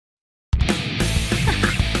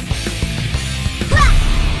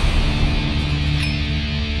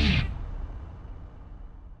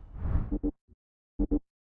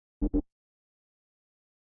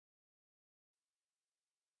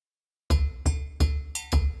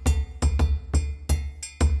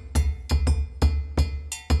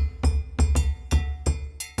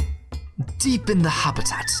Deep in the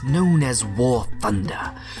habitat known as War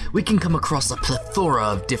Thunder, we can come across a plethora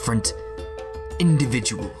of different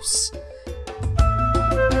individuals.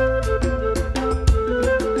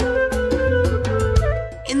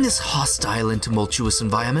 In this hostile and tumultuous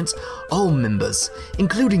environment, all members,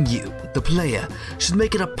 including you, the player, should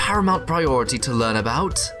make it a paramount priority to learn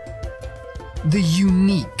about the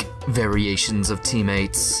unique variations of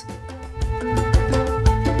teammates.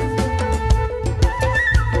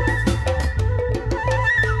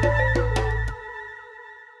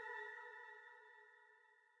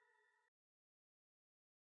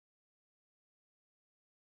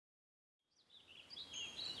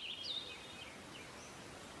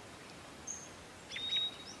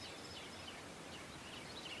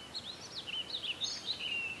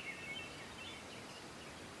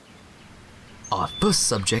 Our first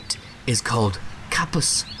subject is called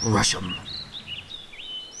Capus Rushum.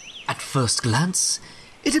 At first glance,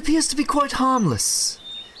 it appears to be quite harmless.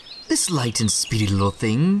 This light and speedy little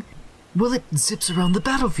thing, well, it zips around the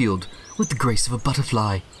battlefield with the grace of a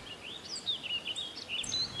butterfly.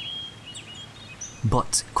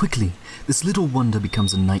 But quickly, this little wonder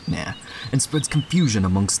becomes a nightmare and spreads confusion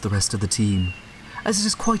amongst the rest of the team, as it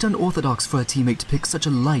is quite unorthodox for a teammate to pick such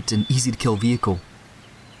a light and easy-to-kill vehicle.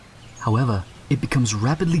 However, it becomes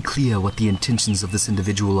rapidly clear what the intentions of this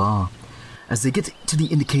individual are. As they get to the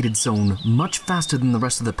indicated zone much faster than the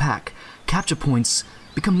rest of the pack, capture points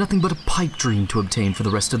become nothing but a pipe dream to obtain for the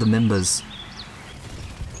rest of the members.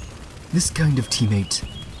 This kind of teammate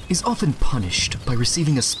is often punished by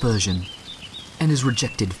receiving aspersion and is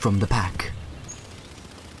rejected from the pack.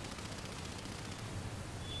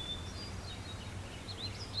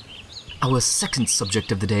 Our second subject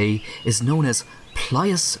of the day is known as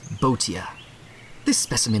Plius botia. This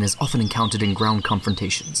specimen is often encountered in ground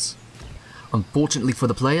confrontations. Unfortunately for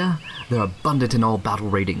the player, they're abundant in all battle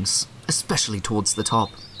ratings, especially towards the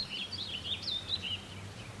top.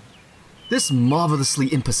 This marvelously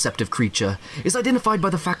imperceptive creature is identified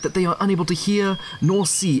by the fact that they are unable to hear nor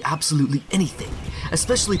see absolutely anything,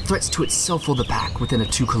 especially threats to itself or the pack within a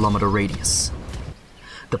 2-kilometer radius.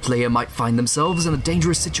 The player might find themselves in a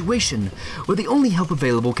dangerous situation where the only help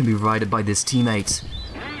available can be provided by this teammate.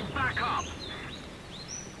 Need backup.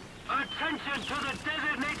 Attention to the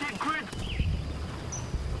designated grid.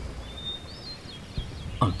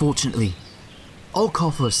 Unfortunately, all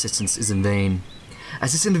call for assistance is in vain,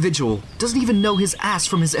 as this individual doesn't even know his ass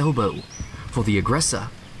from his elbow. For the aggressor,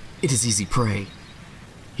 it is easy prey.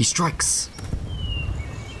 He strikes.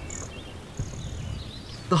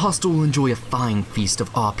 The hostile will enjoy a fine feast of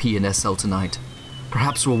RP and SL tonight,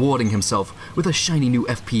 perhaps rewarding himself with a shiny new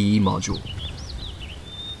FPE module.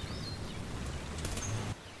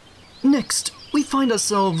 Next, we find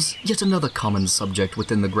ourselves yet another common subject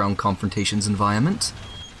within the ground confrontations environment,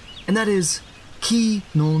 and that is Ki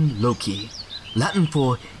non loci, Latin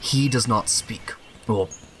for he does not speak, or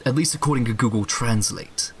at least according to Google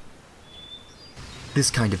Translate. This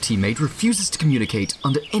kind of teammate refuses to communicate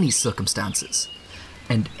under any circumstances,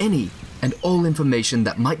 and any and all information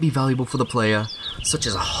that might be valuable for the player, such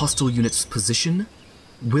as a hostile unit's position,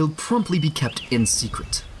 will promptly be kept in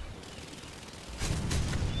secret.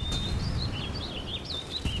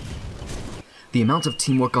 The amount of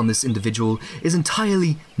teamwork on this individual is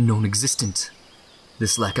entirely non-existent.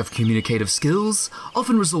 This lack of communicative skills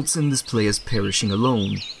often results in this player's perishing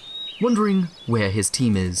alone, wondering where his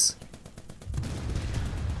team is.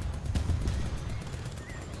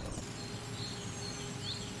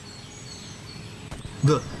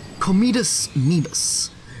 The Cometus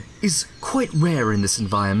mimus is quite rare in this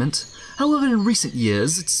environment. However, in recent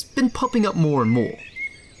years, it's been popping up more and more.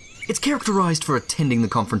 It's characterized for attending the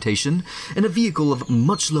confrontation in a vehicle of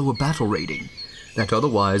much lower battle rating that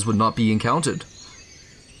otherwise would not be encountered.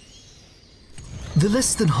 The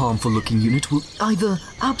less than harmful looking unit will either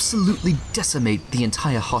absolutely decimate the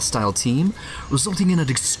entire hostile team, resulting in a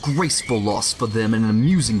disgraceful loss for them and an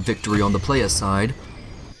amusing victory on the player side,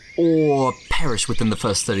 or perish within the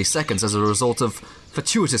first 30 seconds as a result of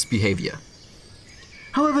fortuitous behavior.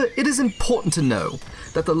 However, it is important to know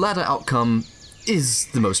that the latter outcome is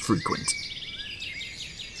the most frequent.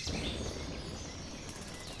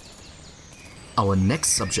 Our next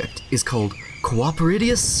subject is called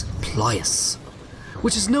Cooperidius plius,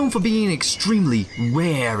 which is known for being an extremely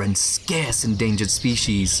rare and scarce endangered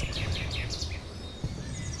species.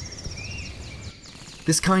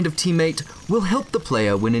 This kind of teammate will help the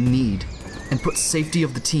player when in need, and put safety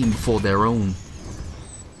of the team before their own.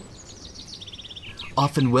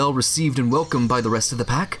 Often well received and welcomed by the rest of the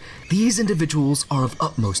pack, these individuals are of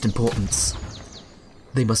utmost importance.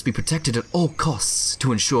 They must be protected at all costs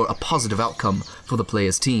to ensure a positive outcome for the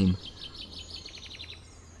player's team.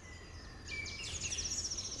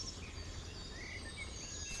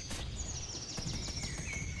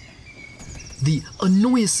 The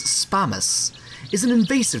Anois spammus is an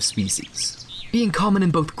invasive species, being common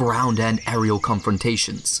in both ground and aerial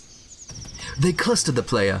confrontations. They cluster the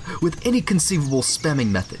player with any conceivable spamming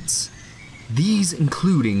methods. These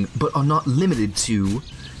including, but are not limited to,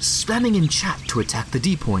 spamming in chat to attack the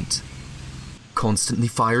D-point, constantly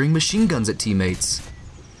firing machine guns at teammates,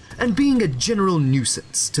 and being a general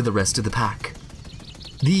nuisance to the rest of the pack.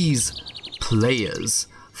 These players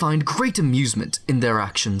find great amusement in their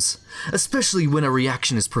actions, especially when a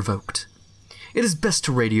reaction is provoked. It is best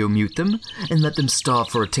to radio mute them and let them starve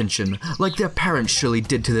for attention like their parents surely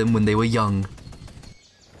did to them when they were young.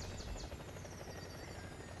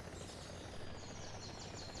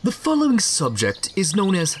 The following subject is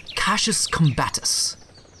known as Cassius combatus,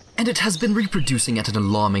 and it has been reproducing at an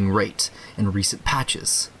alarming rate in recent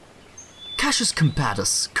patches. Cassius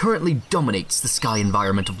combatus currently dominates the sky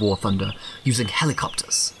environment of War Thunder using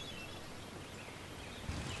helicopters.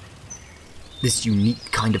 This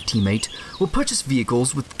unique kind of teammate will purchase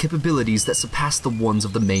vehicles with capabilities that surpass the ones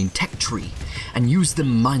of the main tech tree and use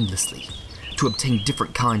them mindlessly to obtain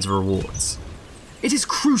different kinds of rewards. It is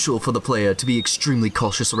crucial for the player to be extremely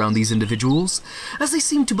cautious around these individuals, as they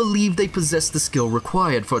seem to believe they possess the skill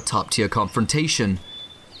required for a top-tier confrontation,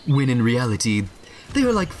 when in reality, they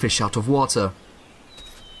are like fish out of water.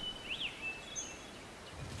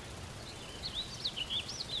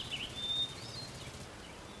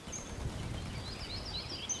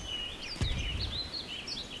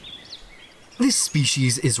 This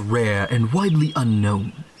species is rare and widely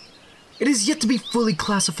unknown. It is yet to be fully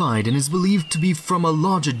classified and is believed to be from a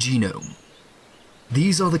larger genome.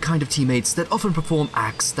 These are the kind of teammates that often perform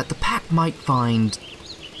acts that the pack might find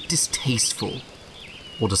distasteful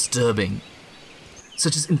or disturbing,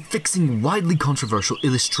 such as infixing widely controversial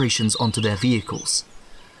illustrations onto their vehicles,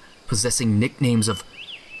 possessing nicknames of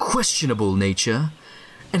questionable nature,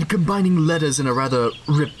 and combining letters in a rather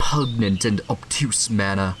repugnant and obtuse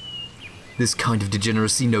manner. This kind of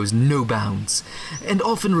degeneracy knows no bounds, and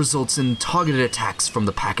often results in targeted attacks from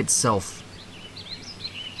the pack itself.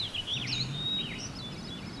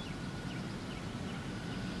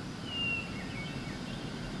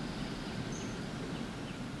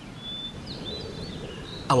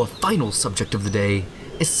 Our final subject of the day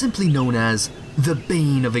is simply known as the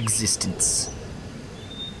Bane of Existence.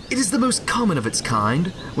 It is the most common of its kind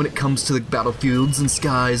when it comes to the battlefields and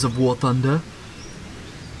skies of War Thunder.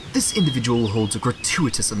 This individual holds a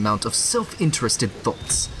gratuitous amount of self-interested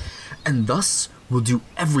thoughts, and thus will do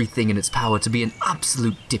everything in its power to be an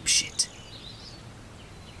absolute dipshit.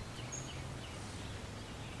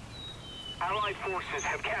 Allied forces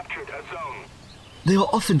have captured a zone. They are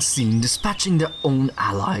often seen dispatching their own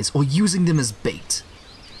allies or using them as bait,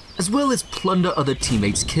 as well as plunder other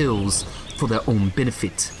teammates' kills for their own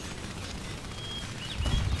benefit.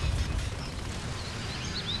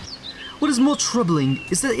 What is more troubling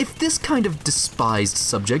is that if this kind of despised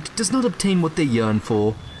subject does not obtain what they yearn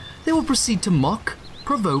for, they will proceed to mock,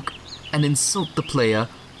 provoke, and insult the player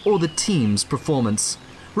or the team's performance,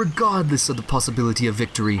 regardless of the possibility of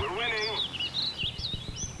victory.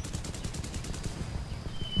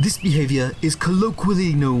 This behavior is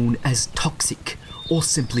colloquially known as toxic, or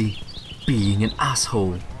simply being an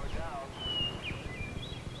asshole.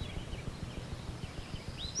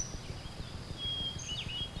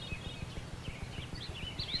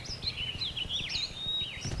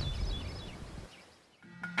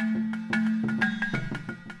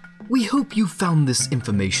 We hope you found this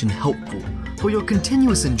information helpful for your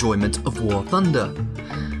continuous enjoyment of War Thunder.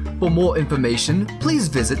 For more information, please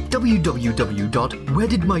visit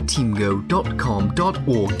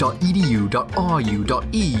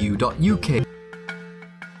www.wheredidmyteamgo.com.org.edu.ru.eu.uk.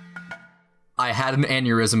 I had an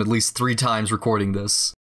aneurysm at least 3 times recording this.